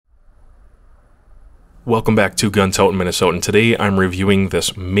Welcome back to Gun Tote Minnesota, and today I'm reviewing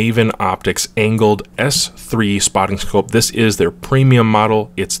this Maven Optics angled S3 spotting scope. This is their premium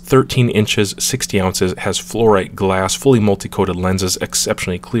model. It's 13 inches, 60 ounces, has fluorite glass, fully multi-coated lenses,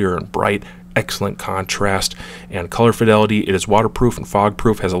 exceptionally clear and bright, excellent contrast and color fidelity. It is waterproof and fog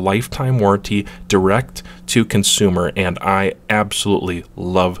proof, has a lifetime warranty, direct to consumer, and I absolutely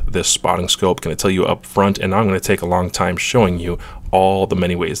love this spotting scope. Going to tell you up front, and I'm going to take a long time showing you all the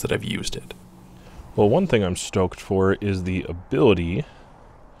many ways that I've used it. Well, one thing I'm stoked for is the ability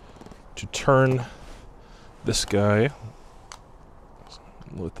to turn this guy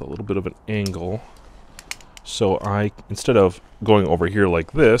with a little bit of an angle. So instead of going over here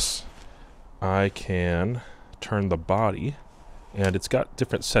like this, I can turn the body, and it's got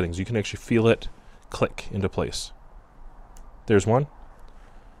different settings. You can actually feel it click into place. There's one,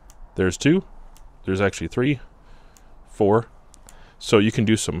 there's two, there's actually 3, 4. So you can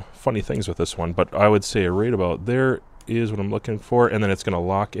do some funny things with this one, but I would say right about there is what I'm looking for, and then it's going to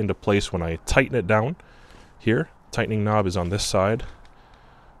lock into place when I tighten it down here. Tightening knob is on this side.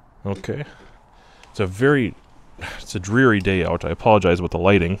 Okay. It's a dreary day out. I apologize with the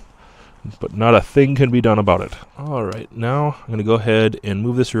lighting, but not a thing can be done about it. All right, now I'm going to go ahead and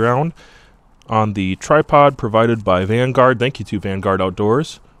move this around on the tripod provided by Vanguard. Thank you to Vanguard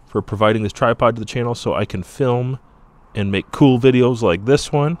Outdoors for providing this tripod to the channel so I can film and make cool videos like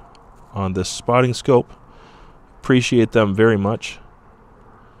this one on this spotting scope. Appreciate them very much.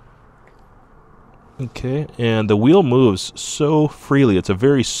 Okay, and the wheel moves so freely. It's a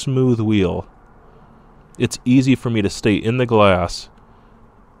very smooth wheel. It's easy for me to stay in the glass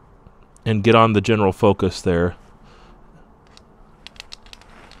and get on the general focus there.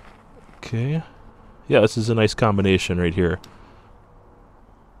 Okay. Yeah, this is a nice combination right here.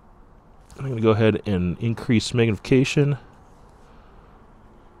 I'm going to go ahead and increase magnification.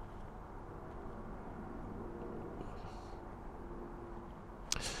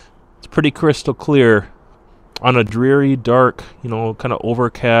 It's pretty crystal clear on a dreary, dark, kind of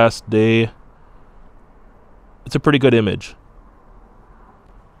overcast day. It's a pretty good image.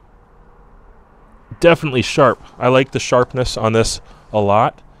 Definitely sharp. I like the sharpness on this a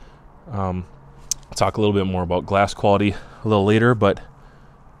lot. I'll talk a little bit more about glass quality a little later, but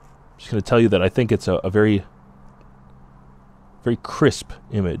I'm just going to tell you that I think it's a very, very crisp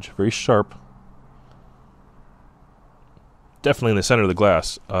image, very sharp. Definitely in the center of the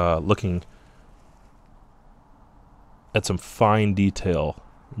glass, looking at some fine detail,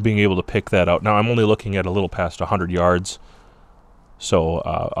 being able to pick that out. Now, I'm only looking at a little past 100 yards, so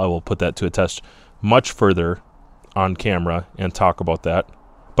I will put that to a test much further on camera and talk about that.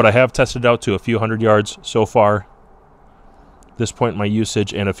 But I have tested it out to a few hundred yards so far. This point in my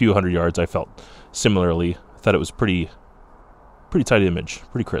usage, and a few hundred yards, I felt similarly. I thought it was pretty tight image,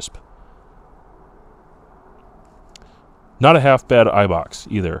 pretty crisp. Not a half bad eye box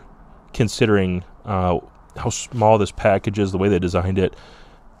either, considering how small this package is, the way they designed it.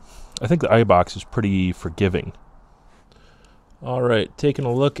 I think the eye box is pretty forgiving. All right, taking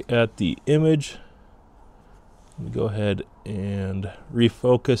a look at the image. Let me go ahead and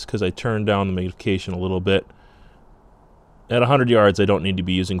refocus because I turned down the magnification a little bit. At 100 yards, I don't need to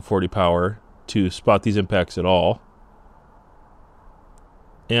be using 40 power to spot these impacts at all.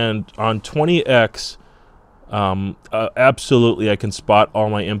 And on 20x, absolutely I can spot all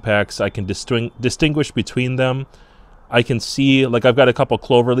my impacts. I can distinguish between them. I can see, like, I've got a couple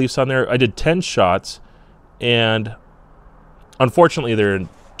clover leaves on there. I did 10 shots, and unfortunately they're in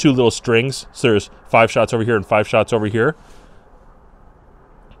 2 little strings. So there's 5 shots over here and 5 shots over here.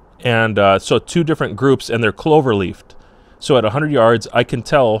 And so 2 different groups, and they're clover leafed. So at 100 yards, I can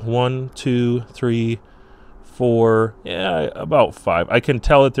tell 1, 2, 3, 4, yeah, about 5. I can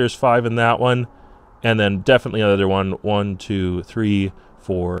tell that there's 5 in that one, and then definitely another one, 1, 2, 3,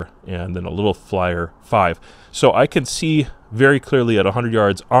 4, and then a little flyer, 5. So I can see very clearly at 100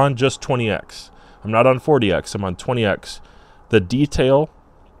 yards on just 20x. I'm not on 40x, I'm on 20x. The detail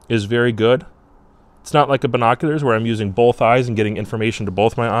is very good. It's not like a binoculars where I'm using both eyes and getting information to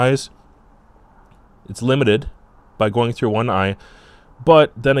both my eyes. It's limited by going through one eye,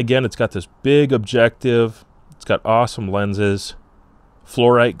 but then again, it's got this big objective. It's got awesome lenses,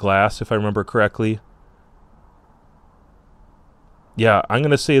 fluorite glass, if I remember correctly. Yeah, I'm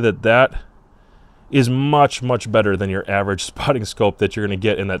going to say that is much, much better than your average spotting scope that you're going to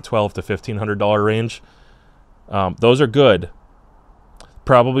get in that $1,200 to $1,500 range. Those are good.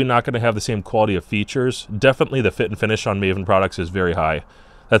 Probably not going to have the same quality of features. Definitely the fit and finish on Maven products is very high.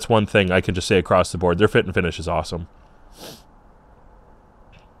 That's one thing I can just say across the board. Their fit and finish is awesome.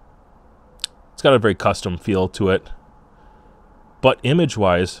 It's got a very custom feel to it. But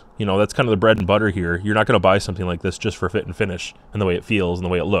image-wise, you know, that's kind of the bread and butter here. You're not going to buy something like this just for fit and finish and the way it feels and the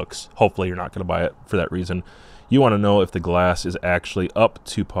way it looks. Hopefully you're not going to buy it for that reason. You want to know if the glass is actually up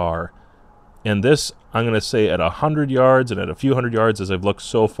to par. And this, I'm going to say at 100 yards and at a few hundred yards as I've looked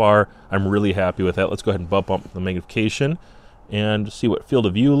so far, I'm really happy with that. Let's go ahead and bump up the magnification and see what field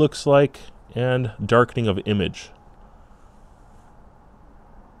of view looks like and darkening of image.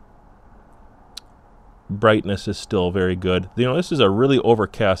 Brightness is still very good. You know, this is a really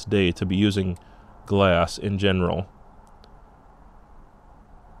overcast day to be using glass in general.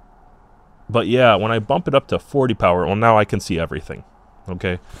 But yeah, when I bump it up to 40 power, well, now I can see everything.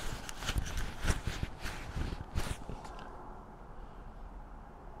 Okay.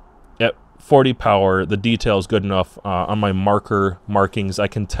 At 40 power, the detail is good enough. On my markings, I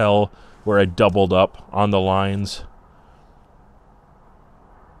can tell where I doubled up on the lines.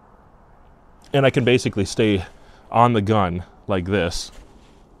 And I can basically stay on the gun like this,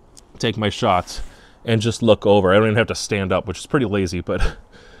 take my shots, and just look over. I don't even have to stand up, which is pretty lazy, but I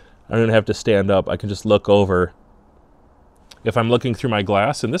don't even have to stand up. I can just look over. If I'm looking through my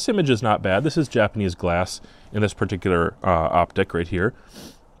glass, and this image is not bad. This is Japanese glass in this particular optic right here.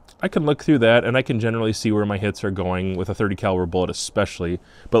 I can look through that, and I can generally see where my hits are going with a 30 caliber bullet especially.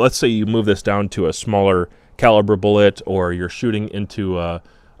 But let's say you move this down to a smaller caliber bullet, or you're shooting into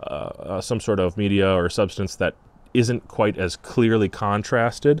some sort of media or substance that isn't quite as clearly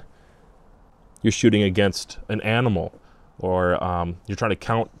contrasted. You're shooting against an animal, or you're trying to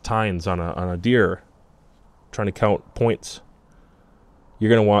count tines on a deer, trying to count points. You're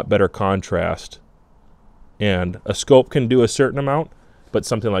going to want better contrast. And a scope can do a certain amount, but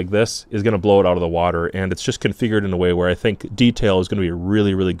something like this is going to blow it out of the water, and it's just configured in a way where I think detail is going to be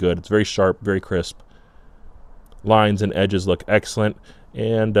really, really good. It's very sharp, very crisp. Lines and edges look excellent.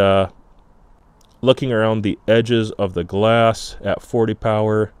 And looking around the edges of the glass at 40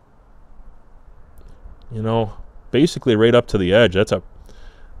 power, you know, basically right up to the edge, that's a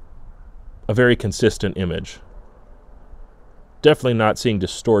very consistent image. Definitely not seeing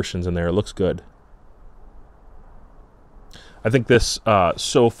distortions in there. It looks good. I think this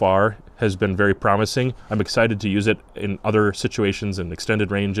so far has been very promising. I'm excited to use it in other situations and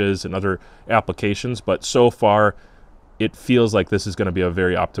extended ranges and other applications, but so far it feels like this is going to be a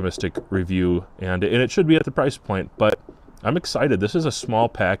very optimistic review, and it should be at the price point, but I'm excited. This is a small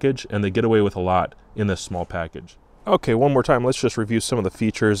package, and they get away with a lot in this small package. Okay, one more time, let's just review some of the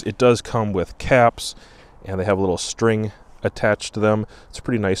features. It does come with caps, and they have a little string attached to them. It's a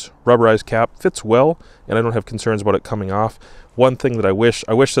pretty nice rubberized cap. Fits well, and I don't have concerns about it coming off. One thing that I wish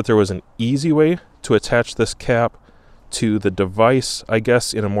that there was an easy way to attach this cap to the device, I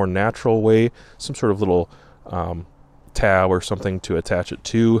guess, in a more natural way. Some sort of little tab or something to attach it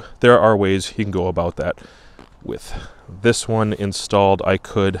to. There are ways you can go about that. With this one installed, I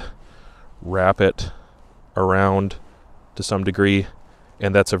could wrap it around to some degree,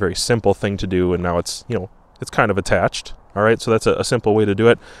 and that's a very simple thing to do, and now it's, you know, it's kind of attached. All right, so that's a simple way to do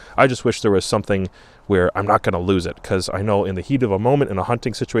it. I just wish there was something where I'm not going to lose it, because I know in the heat of a moment, in a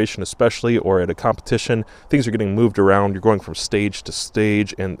hunting situation especially, or at a competition, things are getting moved around. You're going from stage to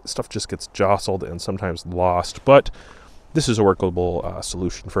stage, and stuff just gets jostled and sometimes lost. But this is a workable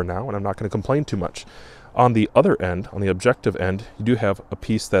solution for now, and I'm not going to complain too much. On the other end, on the objective end, you do have a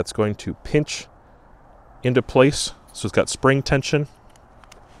piece that's going to pinch into place. So it's got spring tension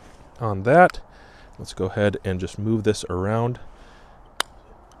on that. Let's go ahead and just move this around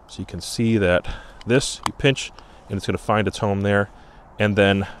so you can see that this, you pinch, and it's going to find its home there. And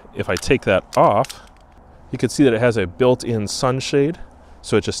then if I take that off, you can see that it has a built-in sunshade,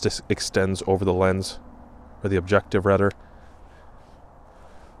 so it just extends over the lens, or the objective rather,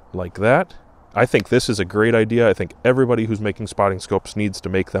 like that. I think this is a great idea. I think everybody who's making spotting scopes needs to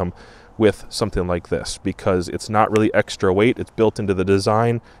make them with something like this, because it's not really extra weight. It's built into the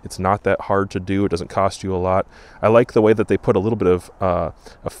design. It's not that hard to do. It doesn't cost you a lot. I like the way that they put a little bit of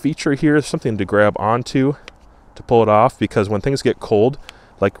a feature here, something to grab onto to pull it off, because when things get cold,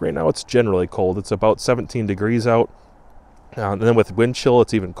 like right now it's generally cold. It's about 17 degrees out. And then with wind chill,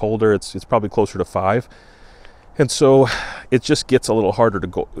 it's even colder. It's probably closer to 5. And so it just gets a little harder to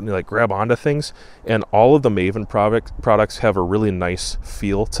go, like, grab onto things. And all of the Maven products have a really nice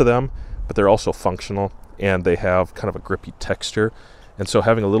feel to them, but they're also functional, and they have kind of a grippy texture. And so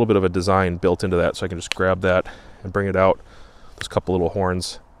having a little bit of a design built into that, so I can just grab that and bring it out. Those couple little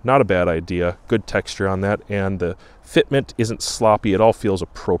horns, not a bad idea. Good texture on that, and the fitment isn't sloppy. It all feels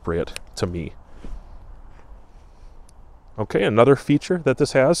appropriate to me. Okay, another feature that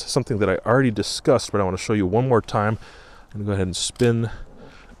this has, something that I already discussed, but I want to show you one more time. I'm going to go ahead and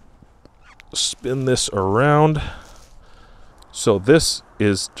spin this around So this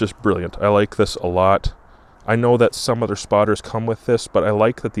is just brilliant. I like this a lot. I know that some other spotters come with this, but I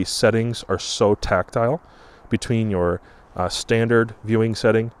like that these settings are so tactile between your standard viewing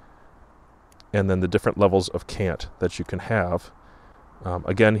setting and then the different levels of cant that you can have.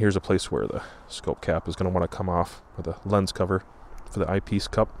 Again, here's a place where the scope cap is going to want to come off, or the lens cover for the eyepiece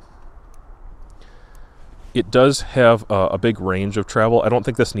cup. It does have a big range of travel. I don't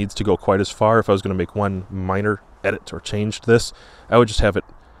think this needs to go quite as far. If I was going to make one minor edit or change to this, I would just have it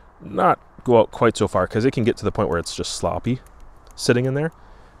not go out quite so far, because it can get to the point where it's just sloppy sitting in there.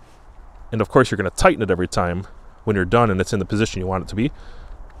 And of course you're going to tighten it every time when you're done and it's in the position you want it to be.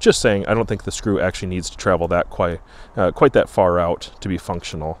 Just saying, I don't think the screw actually needs to travel that quite that far out to be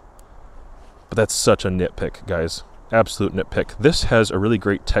functional. But that's such a nitpick, guys. Absolute nitpick. This has a really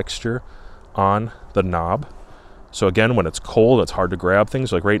great texture on the knob. So again, when it's cold, it's hard to grab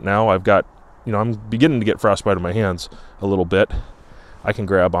things. Like right now, I've got, I'm beginning to get frostbite on my hands a little bit. I can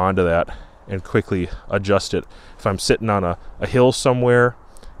grab onto that and quickly adjust it. If I'm sitting on a hill somewhere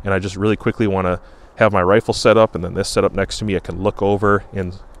and I just really quickly want to have my rifle set up and then this set up next to me, I can look over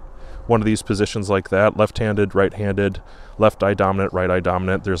in one of these positions like that, left-handed, right-handed, left eye dominant, right eye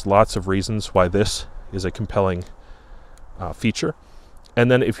dominant. There's lots of reasons why this is a compelling feature. And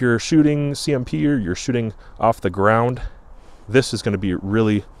then if you're shooting CMP or you're shooting off the ground, this is going to be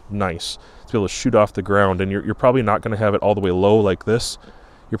really nice to be able to shoot off the ground. And you're probably not going to have it all the way low like this.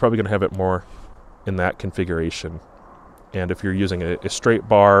 You're probably going to have it more in that configuration. And if you're using a straight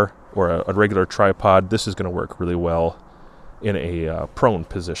bar or a regular tripod, this is going to work really well in a prone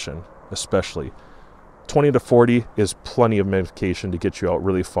position, especially. 20 to 40 is plenty of magnification to get you out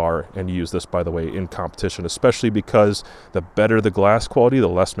really far, and use this, by the way, in competition, especially because the better the glass quality, the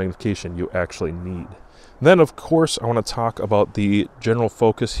less magnification you actually need. Then, of course, I want to talk about the general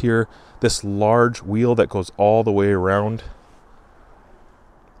focus here. This large wheel that goes all the way around,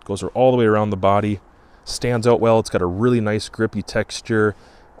 goes all the way around the body, stands out well. It's got a really nice grippy texture.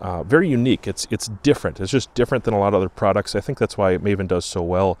 Very unique. It's different. It's just different than a lot of other products. I think that's why Maven does so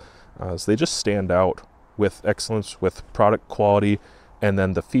well. So they just stand out with excellence, with product quality, and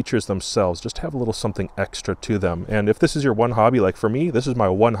then the features themselves just have a little something extra to them. And if this is your one hobby, like for me, this is my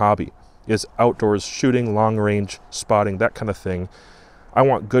one hobby, is outdoors shooting, long range spotting, that kind of thing. I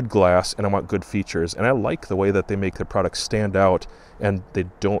want good glass and I want good features, and I like the way that they make their products stand out and they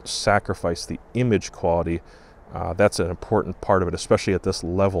don't sacrifice the image quality. That's an important part of it, especially at this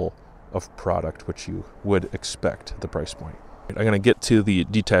level of product, which you would expect at the price point. I'm going to get to the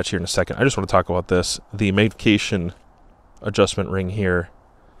detach here in a second. I just want to talk about this. The magnification adjustment ring here,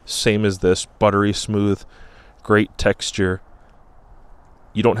 same as this, buttery smooth, great texture.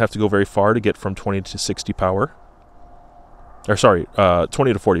 You don't have to go very far to get from 20 to 60 power. Or sorry,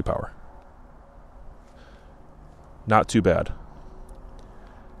 20 to 40 power. Not too bad.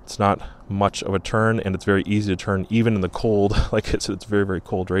 It's not much of a turn, and it's very easy to turn even in the cold. Like it's very, very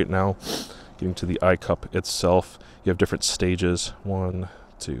cold right now. Getting to the eye cup itself, you have different stages. 1,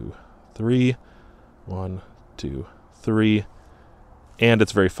 2, 3. 1, 2, 3. And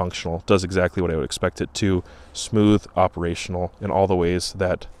it's very functional. Does exactly what I would expect it to. Smooth, operational in all the ways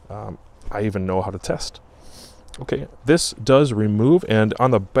that I even know how to test. Okay, this does remove, and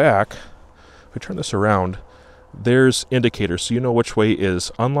on the back, if I turn this around, there's indicators, so you know which way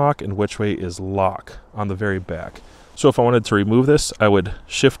is unlock and which way is lock on the very back. So if I wanted to remove this, I would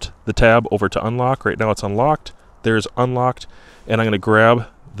shift the tab over to unlock. Right now it's unlocked. There's unlocked, and I'm going to grab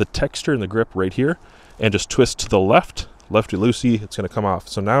the texture and the grip right here and just twist to the left, lefty-loosey, it's going to come off.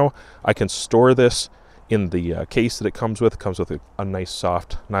 So now I can store this in the case that it comes with. It comes with a nice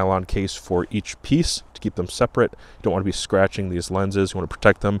soft nylon case for each piece to keep them separate. You don't want to be scratching these lenses. You want to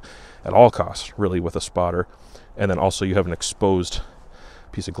protect them at all costs, really, with a spotter. And then also you have an exposed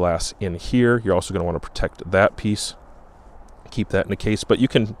piece of glass in here. You're also going to want to protect that piece. Keep that in a case. But you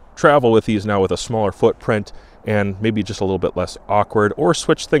can travel with these now with a smaller footprint and maybe just a little bit less awkward, or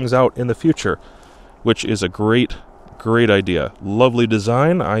switch things out in the future, which is a great idea. Lovely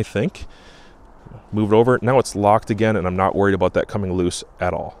design, I think. Move it over. Now it's locked again, and I'm not worried about that coming loose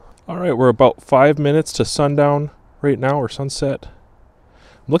at all. All right, we're about 5 minutes to sundown right now, or sunset.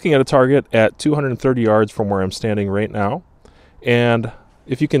 I'm looking at a target at 230 yards from where I'm standing right now. And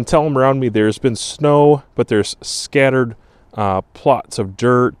if you can tell them around me, there's been snow, but there's scattered plots of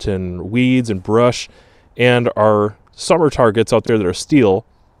dirt and weeds and brush. And our summer targets out there that are steel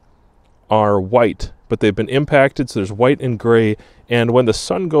are white, but they've been impacted, so there's white and gray. And when the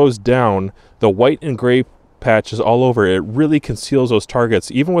sun goes down, the white and gray patches all over it really conceals those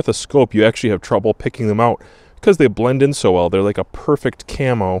targets. Even with a scope, you actually have trouble picking them out because they blend in so well. They're like a perfect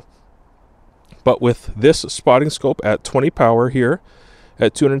camo But with this spotting scope at 20 power here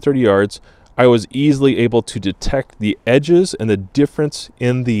at 230 yards, I was easily able to detect the edges and the difference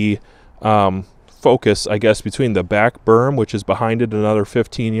in the focus, I guess, between the back berm, which is behind it another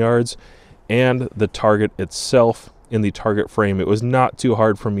 15 yards, and the target itself in the target frame. It was not too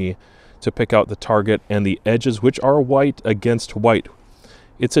hard for me to pick out the target and the edges, which are white against white.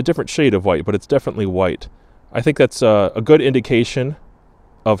 It's a different shade of white, but it's definitely white. I think that's a good indication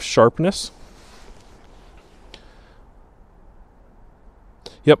of sharpness.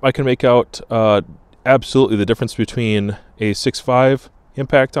 Yep, I can make out absolutely the difference between a 6.5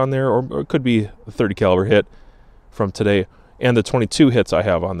 impact on there, or it could be a 30 caliber hit from today, and the 22 hits I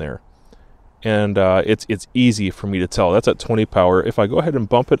have on there. And it's easy for me to tell. That's at 20 power. If I go ahead and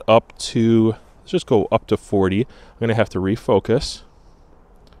bump it up to, let's just go up to 40, I'm going to have to refocus.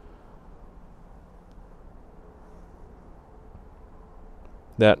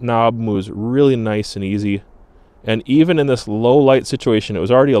 That knob moves really nice and easy. And even in this low light situation, it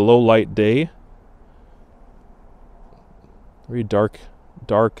was already a low light day. Very dark,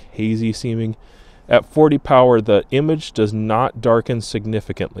 hazy seeming. At 40 power, the image does not darken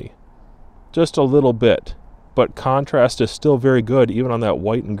significantly. Just a little bit. But contrast is still very good, even on that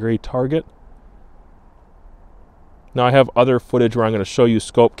white and gray target. Now I have other footage where I'm going to show you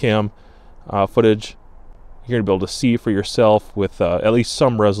scope cam footage. You're going to be able to see for yourself with at least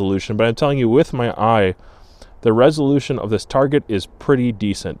some resolution. But I'm telling you, with my eye, the resolution of this target is pretty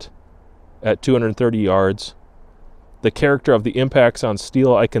decent at 230 yards. The character of the impacts on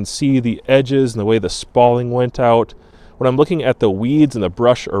steel, I can see the edges and the way the spalling went out. When I'm looking at the weeds and the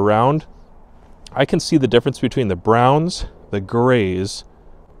brush around, I can see the difference between the browns, the grays,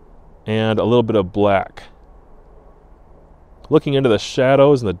 and a little bit of black. Looking into the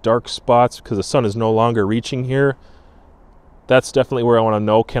shadows and the dark spots, because the sun is no longer reaching here, that's definitely where I want to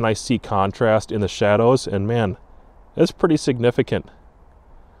know, can I see contrast in the shadows? And man, that's pretty significant.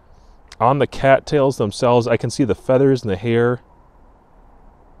 On the cattails themselves, I can see the feathers and the hair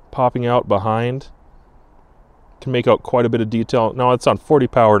popping out behind. Can make out quite a bit of detail. Now it's on 40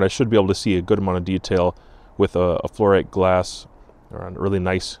 power, and I should be able to see a good amount of detail with a fluorite glass, or a really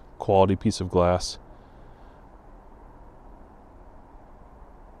nice quality piece of glass.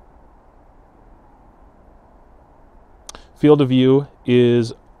 Field of view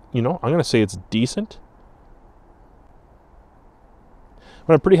is, I'm going to say it's decent.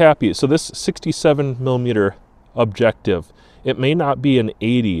 But I'm pretty happy. So this 67 millimeter objective, it may not be an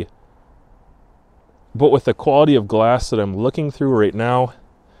 80, but with the quality of glass that I'm looking through right now,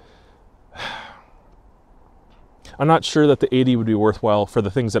 I'm not sure that the 80 would be worthwhile for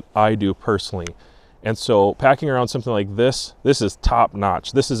the things that I do personally. And so packing around something like this is top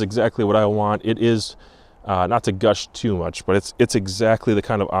notch. This is exactly what I want. It is, not to gush too much, but it's exactly the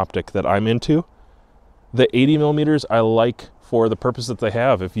kind of optic that I'm into. The 80 millimeters I like for the purpose that they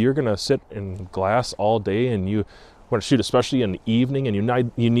have. If you're gonna sit in glass all day and you want to shoot, especially in the evening, and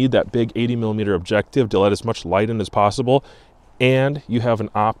you need that big 80 millimeter objective to let as much light in as possible, and you have an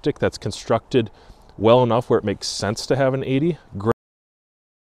optic that's constructed well enough where it makes sense to have an 80, great.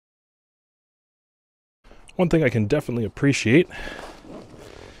 One thing I can definitely appreciate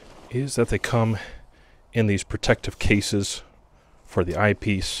is that they come in these protective cases for the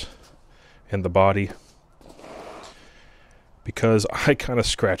eyepiece and the body, because I kind of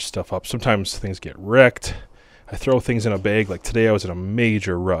scratch stuff up. Sometimes things get wrecked. I throw things in a bag. Like today I was in a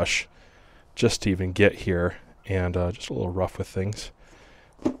major rush just to even get here, and just a little rough with things.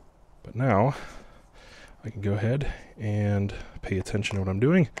 But now I can go ahead and pay attention to what I'm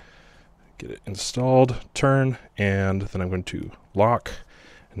doing. Get it installed, turn, and then I'm going to lock,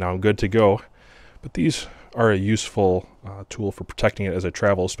 and now I'm good to go. But these are a useful tool for protecting it as I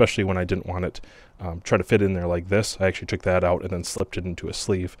travel, especially when I didn't want it try to fit in there like this. I actually took that out and then slipped it into a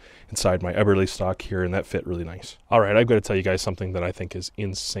sleeve inside my Eberly stock here, and that fit really nice. All right, I've got to tell you guys something that I think is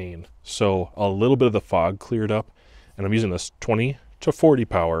insane. So a little bit of the fog cleared up, and I'm using this 20 to 40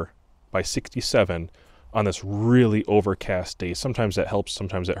 power by 67 on this really overcast day. Sometimes that helps,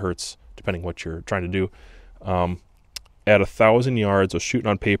 sometimes it hurts, depending what you're trying to do. At 1,000 yards of shooting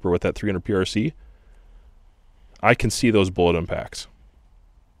on paper with that 300 PRC, I can see those bullet impacts.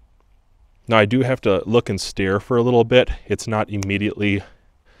 Now I do have to look and stare for a little bit. It's not immediately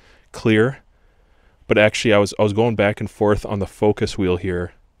clear, but actually I was going back and forth on the focus wheel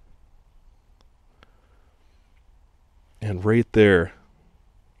here, and right there,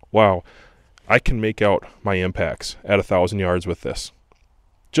 wow, I can make out my impacts at 1,000 yards with this.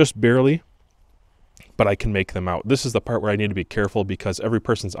 Just barely, but I can make them out. This is the part where I need to be careful because every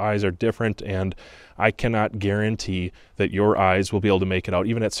person's eyes are different, and I cannot guarantee that your eyes will be able to make it out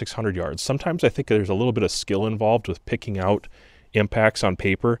even at 600 yards. Sometimes I think there's a little bit of skill involved with picking out impacts on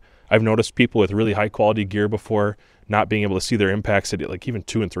paper. I've noticed people with really high quality gear before not being able to see their impacts at like even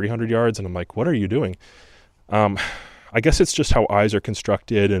 200 and 300 yards, and I'm like, what are you doing? I guess it's just how eyes are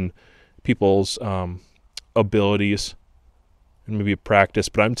constructed and people's abilities and maybe practice,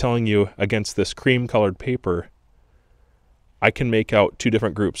 but I'm telling you, against this cream colored paper, I can make out two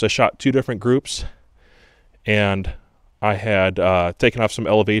different groups. I shot two different groups, and I had taken off some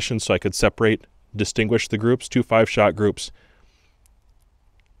elevation so I could distinguish the groups, 2 5-shot groups,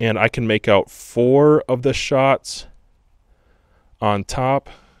 and I can make out 4 of the shots on top,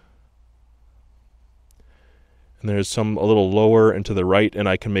 and there's some a little lower and to the right, and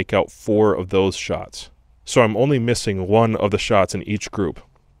I can make out 4 of those shots. So I'm only missing 1 of the shots in each group.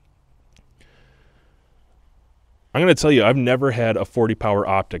 I'm going to tell you, I've never had a 40 power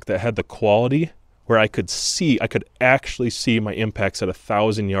optic that had the quality where I could actually see my impacts at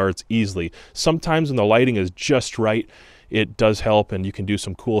 1,000 yards easily. Sometimes when the lighting is just right, it does help, and you can do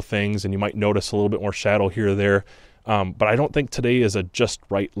some cool things, and you might notice a little bit more shadow here or there. But I don't think today is a just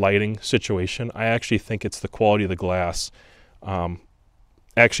right lighting situation. I actually think it's the quality of the glass.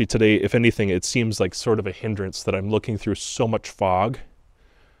 Actually today, if anything, it seems like sort of a hindrance that I'm looking through so much fog.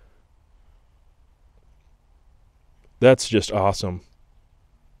 That's just awesome.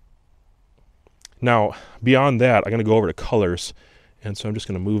 Now, beyond that, I'm going to go over to colors. And so I'm just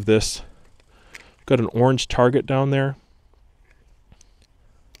going to move this. Got an orange target down there.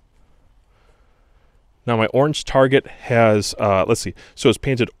 Now my orange target has, let's see, so it's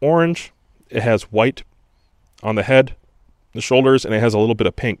painted orange. It has white on the head, the shoulders, and it has a little bit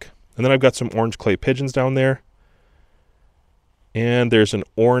of pink. And then I've got some orange clay pigeons down there. And there's an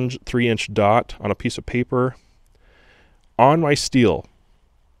orange 3-inch dot on a piece of paper on my steel.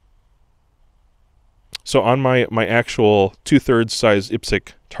 So on my actual 2/3 size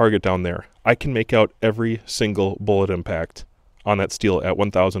IPSC target down there, I can make out every single bullet impact on that steel at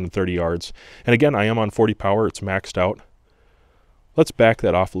 1,030 yards. And again, I am on 40 power. It's maxed out. Let's back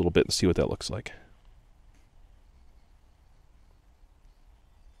that off a little bit and see what that looks like.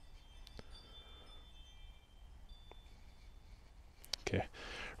 Okay,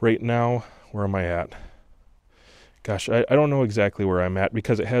 right now, where am I at? Gosh, I don't know exactly where I'm at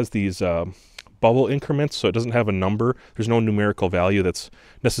because it has these bubble increments, so it doesn't have a number. There's no numerical value that's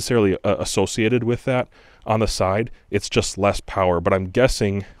necessarily associated with that on the side. It's just less power, but I'm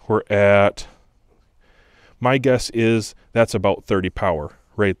guessing we're at, my guess is that's about 30 power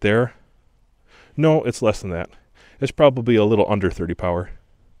right there. No, it's less than that. It's probably a little under 30 power.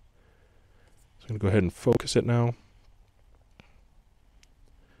 So I'm going to go ahead and focus it now.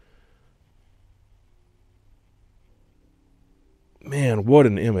 Man, what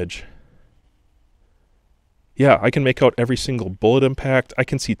an image. Yeah, I can make out every single bullet impact. I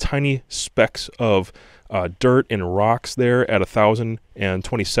can see tiny specks of dirt and rocks there at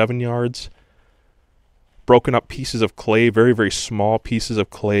 1,027 yards. Broken up pieces of clay, very, very small pieces of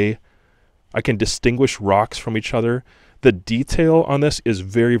clay. I can distinguish rocks from each other. The detail on this is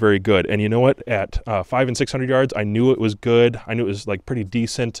very, very good. And you know what? At 500 and 600 yards, I knew it was good. I knew it was like pretty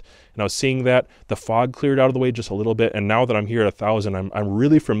decent. And I was seeing that. The fog cleared out of the way just a little bit. And now that I'm here at 1,000, I'm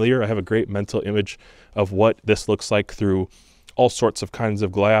really familiar. I have a great mental image of what this looks like through all sorts of kinds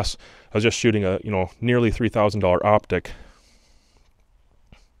of glass. I was just shooting a, nearly $3,000 optic.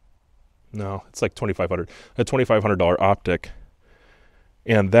 No, it's like $2,500. A $2,500 optic.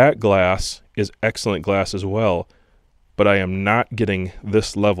 And that glass is excellent glass as well. But I am not getting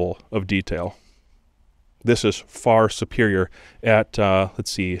this level of detail. This is far superior at, let's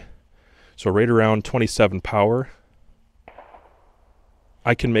see, so right around 27 power.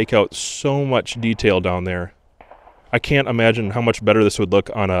 I can make out so much detail down there. I can't imagine how much better this would look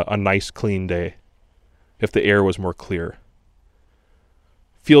on a nice clean day if the air was more clear.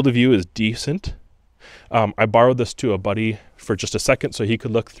 Field of view is decent. I borrowed this to a buddy for just a second so he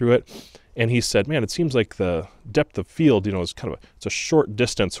could look through it. And he said, man, it seems like the depth of field, is kind of it's a short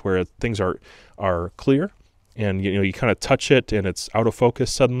distance where things are clear. And, you kind of touch it and it's out of focus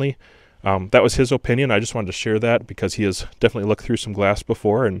suddenly. That was his opinion. I just wanted to share that because he has definitely looked through some glass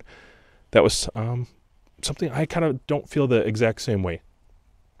before. And that was something I kind of don't feel the exact same way.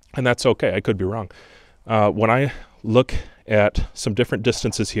 And that's okay. I could be wrong. When I look at some different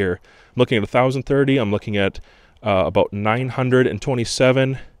distances here, I'm looking at 1,030. I'm looking at about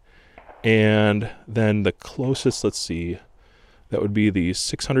 927. And then the closest, let's see, that would be the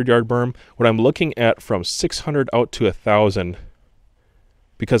 600-yard berm. What I'm looking at from 600 out to 1,000,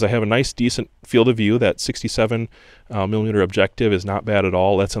 because I have a nice, decent field of view. That 67 millimeter objective is not bad at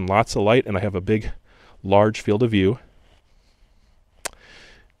all. That's in lots of light, and I have a big, large field of view.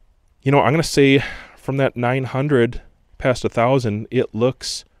 You know, I'm going to say from that 900 past 1,000, it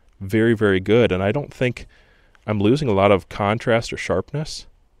looks very, very good, and I don't think I'm losing a lot of contrast or sharpness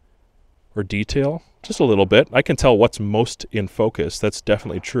or detail. Just a little bit. I can tell what's most in focus. That's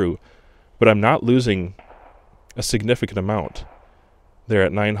definitely true. But I'm not losing a significant amount there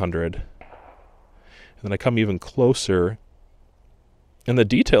at 900. And then I come even closer, and the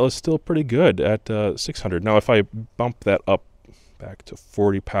detail is still pretty good at 600. Now, if I bump that up back to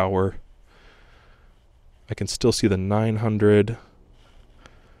 40 power, I can still see the 900.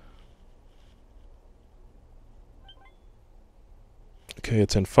 Okay,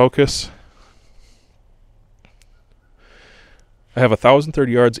 it's in focus. I have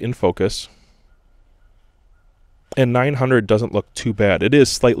 1,030 yards in focus, and 900 doesn't look too bad. It is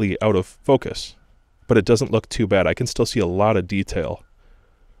slightly out of focus, but it doesn't look too bad. I can still see a lot of detail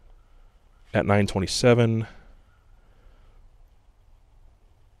at 927.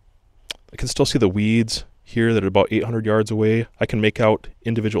 I can still see the weeds here that are about 800 yards away. I can make out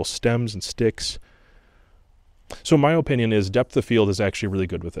individual stems and sticks. So my opinion is depth of field is actually really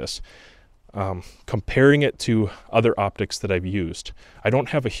good with this. Comparing it to other optics that I've used, I don't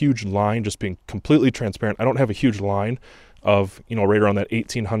have a huge line, just being completely transparent. I don't have a huge line of, you know, right around that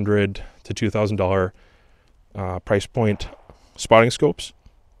 $1,800 to $2,000 price point spotting scopes.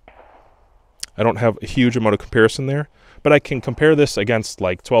 I don't have a huge amount of comparison there, but I can compare this against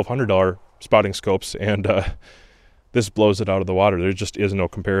like $1,200 spotting scopes, and this blows it out of the water. There just is no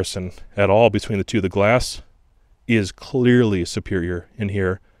comparison at all between the two. The glass is clearly superior in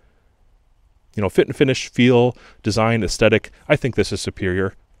here. You know, fit and finish, feel, design, aesthetic, I think this is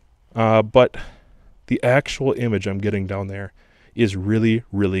superior. But the actual image I'm getting down there is really,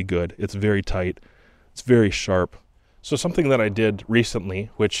 really good. It's very tight. It's very sharp. So something that I did recently,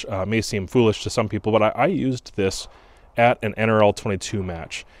 which may seem foolish to some people, but I used this at an NRL 22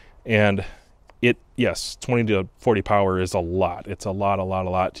 match. And yes, 20 to 40 power is a lot. It's a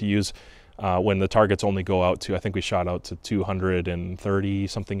lot to use when the targets only go out to, I think we shot out to 230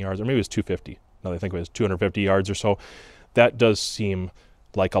 something yards, or maybe it was 250. No, I think it was 250 yards or so. That does seem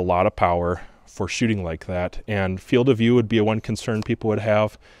like a lot of power for shooting like that. And field of view would be one concern people would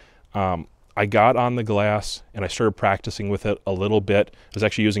have. I got on the glass and I started practicing with it a little bit. I was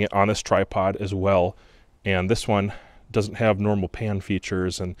actually using it on this tripod as well. And this one doesn't have normal pan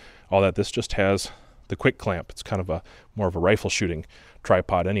features and all that. This just has the quick clamp. It's kind of more of a rifle shooting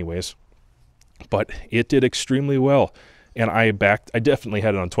tripod anyways. But it did extremely well, and I definitely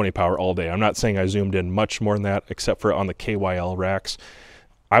had it on 20 power all day. I'm not saying I zoomed in much more than that, except for on the KYL racks.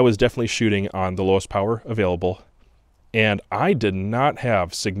 I was definitely shooting on the lowest power available, and I did not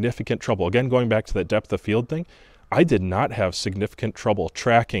have significant trouble. Again, going back to that depth of field thing, I did not have significant trouble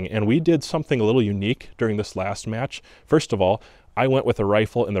tracking, and we did something a little unique during this last match. First of all, I went with a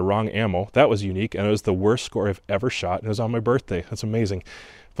rifle in the wrong ammo. That was unique, and it was the worst score I've ever shot, and it was on my birthday. That's amazing.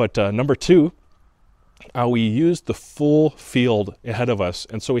 But number two, we used the full field ahead of us,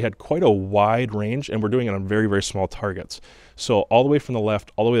 and so we had quite a wide range, and we're doing it on very, very small targets. So all the way from the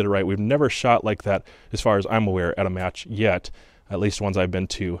left, all the way to the right. We've never shot like that, as far as I'm aware, at a match yet, at least ones I've been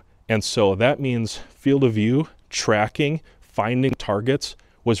to. And so that means field of view, tracking, finding targets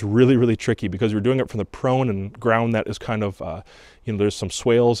was really, really tricky, because we're doing it from the prone and ground that is kind of, you know, there's some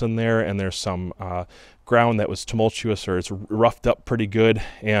swales in there, and there's some ground that was tumultuous, or it's roughed up pretty good,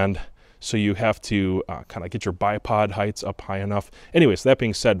 and so you have to kind of get your bipod heights up high enough. Anyways, that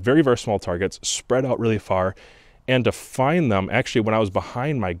being said, very, very small targets, spread out really far. And to find them, actually, when I was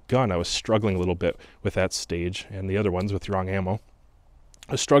behind my gun, I was struggling a little bit with that stage, and the other ones with the wrong ammo.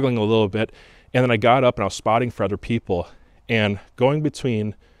 I was struggling a little bit, and then I got up and I was spotting for other people. And going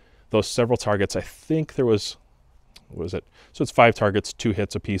between those several targets, I think there was, what was it? So it's 5 targets, 2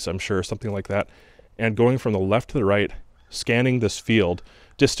 hits apiece, I'm sure, something like that. And going from the left to the right, scanning this field,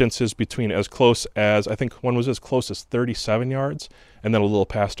 distances between as close as, I think one was as close as 37 yards, and then a little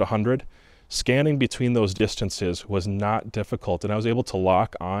past 100. Scanning between those distances was not difficult, and I was able to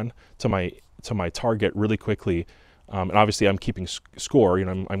lock on to my target really quickly. And obviously I'm keeping score, you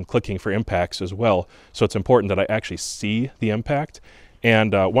know, I'm clicking for impacts as well, so it's important that I actually see the impact.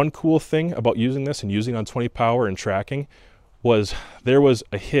 And one cool thing about using this and using on 20 power and tracking was there was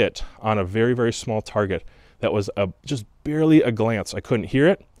a hit on a very, very small target that was just barely a glance. I couldn't hear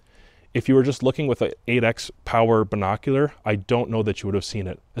it. If you were just looking with an 8x power binocular, I don't know that you would have seen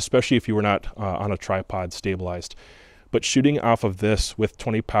it, especially if you were not on a tripod stabilized. But shooting off of this with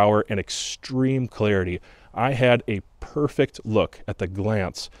 20 power and extreme clarity, I had a perfect look at the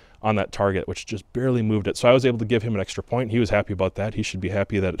glance on that target, which just barely moved it. So I was able to give him an extra point. He was happy about that. He should be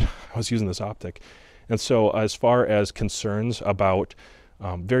happy that I was using this optic. And so as far as concerns about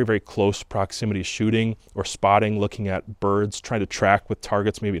very, very close proximity shooting or spotting, looking at birds, trying to track with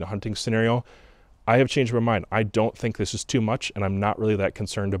targets, maybe in a hunting scenario, I have changed my mind. I don't think this is too much, and I'm not really that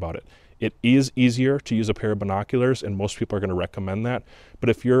concerned about it. It is easier to use a pair of binoculars, and most people are going to recommend that. But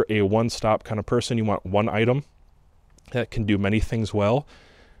if you're a one-stop kind of person, you want one item that can do many things well,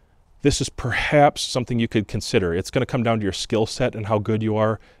 this is perhaps something you could consider. It's going to come down to your skill set and how good you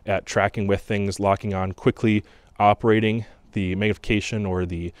are at tracking with things, locking on quickly, operating the magnification or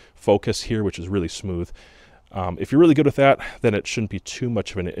the focus here, which is really smooth. If you're really good with that, then it shouldn't be too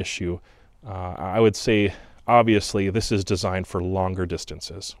much of an issue. I would say, obviously, this is designed for longer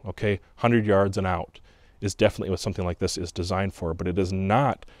distances, okay? 100 yards and out is definitely what something like this is designed for, but it is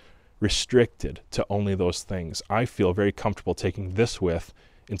not restricted to only those things. I feel very comfortable taking this with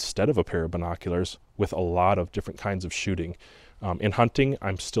instead of a pair of binoculars with a lot of different kinds of shooting. In hunting,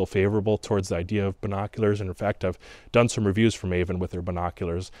 I'm still favorable towards the idea of binoculars, and in fact, I've done some reviews for Maven with their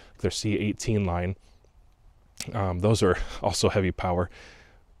binoculars, their C18 line. Those are also heavy power.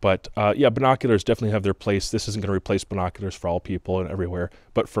 But yeah, binoculars definitely have their place. This isn't going to replace binoculars for all people and everywhere.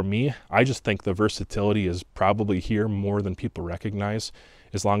 But for me, I just think the versatility is probably here more than people recognize,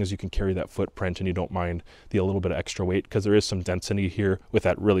 as long as you can carry that footprint and you don't mind the a little bit of extra weight, because there is some density here with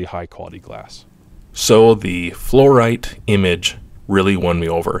that really high quality glass. So the fluorite image really won me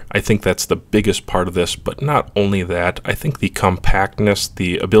over. I think that's the biggest part of this, but not only that, I think the compactness,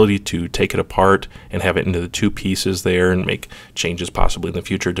 the ability to take it apart and have it into the two pieces there and make changes possibly in the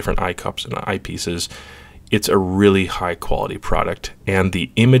future, different eye cups and eye pieces, it's a really high quality product. And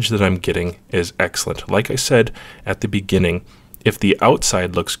the image that I'm getting is excellent. Like I said at the beginning, if the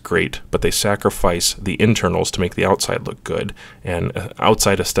outside looks great, but they sacrifice the internals to make the outside look good, and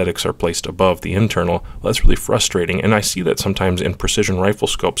outside aesthetics are placed above the internal, well, that's really frustrating. And I see that sometimes in precision rifle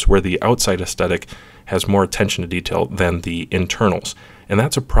scopes where the outside aesthetic has more attention to detail than the internals. And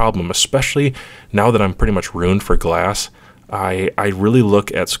that's a problem, especially now that I'm pretty much ruined for glass. I really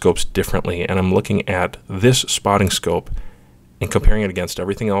look at scopes differently, and I'm looking at this spotting scope and comparing it against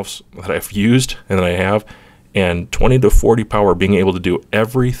everything else that I've used and that I have, and 20 to 40 power being able to do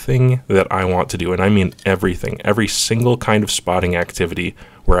everything that I want to do. And I mean everything, every single kind of spotting activity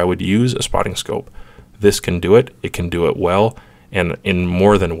where I would use a spotting scope. This can do it. It can do it well, and in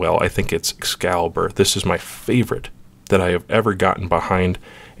more than well. I think it's Excalibur. This is my favorite that I have ever gotten behind,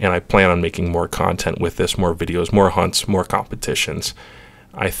 and I plan on making more content with this, more videos, more hunts, more competitions.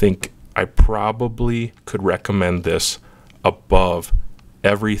 I think I probably could recommend this above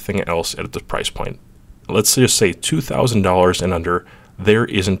everything else at this price point. Let's just say $2,000 and under, there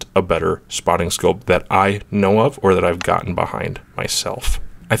isn't a better spotting scope that I know of or that I've gotten behind myself.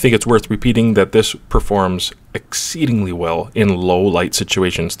 I think it's worth repeating that this performs exceedingly well in low light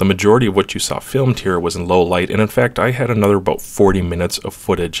situations. The majority of what you saw filmed here was in low light, and in fact, I had another about 40 minutes of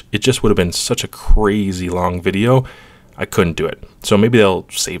footage. It just would have been such a crazy long video, I couldn't do it. So maybe they'll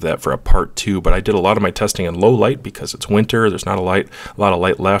save that for a part 2, but I did a lot of my testing in low light because it's winter, there's not a lot of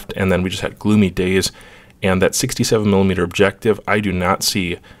light left, and then we just had gloomy days. And that 67mm objective, I do not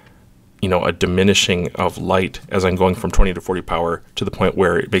see, a diminishing of light as I'm going from 20 to 40 power to the point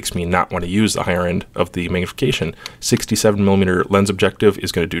where it makes me not want to use the higher end of the magnification. 67mm lens objective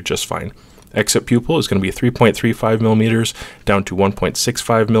is going to do just fine. Exit pupil is going to be 3.35mm down to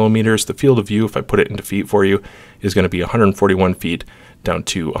 1.65mm. The field of view, if I put it into feet for you, is going to be 141 feet down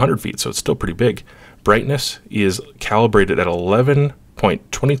to 100 feet, so it's still pretty big. Brightness is calibrated at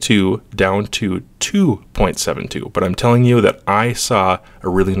 11.22 down to 2.72, but I'm telling you that I saw a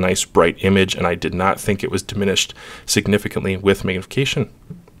really nice bright image, and I did not think it was diminished significantly with magnification.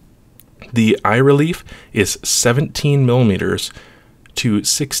 The eye relief is 17mm to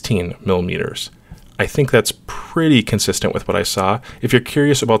 16mm. I think that's pretty consistent with what I saw. If you're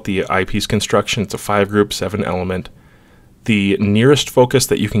curious about the eyepiece construction, it's a 5-group, 7-element. The nearest focus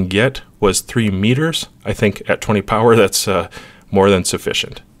that you can get was 3 meters. I think at 20 power, that's more than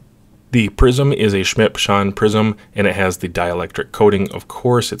sufficient. The prism is a Schmidt-Peshan prism, and it has the dielectric coating. Of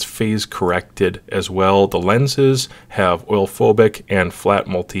course, it's phase corrected as well. The lenses have oil phobic and flat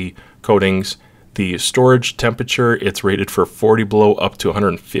multi coatings. The storage temperature, it's rated for 40 below up to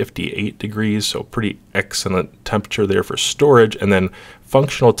 158 degrees, so pretty excellent temperature there for storage. And then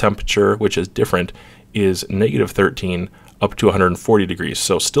functional temperature, which is different, is -13 up to 140 degrees,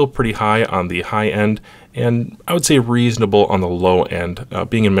 so still pretty high on the high end, and I would say reasonable on the low end.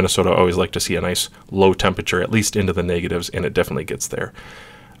 Being in Minnesota, I always like to see a nice low temperature, at least into the negatives, and it definitely gets there.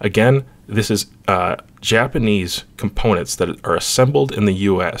 Again, this is Japanese components that are assembled in the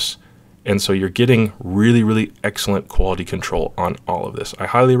US, and so you're getting really, really excellent quality control on all of this. I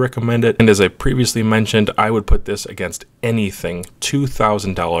highly recommend it, and as I previously mentioned, I would put this against anything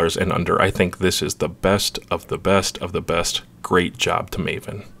 $2,000 and under. I think this is the best of the best of the best. Great job to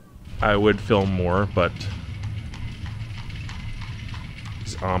Maven. I would film more, but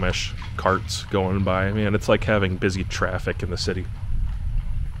these Amish carts going by, man, it's like having busy traffic in the city.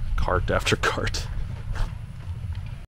 Cart after cart.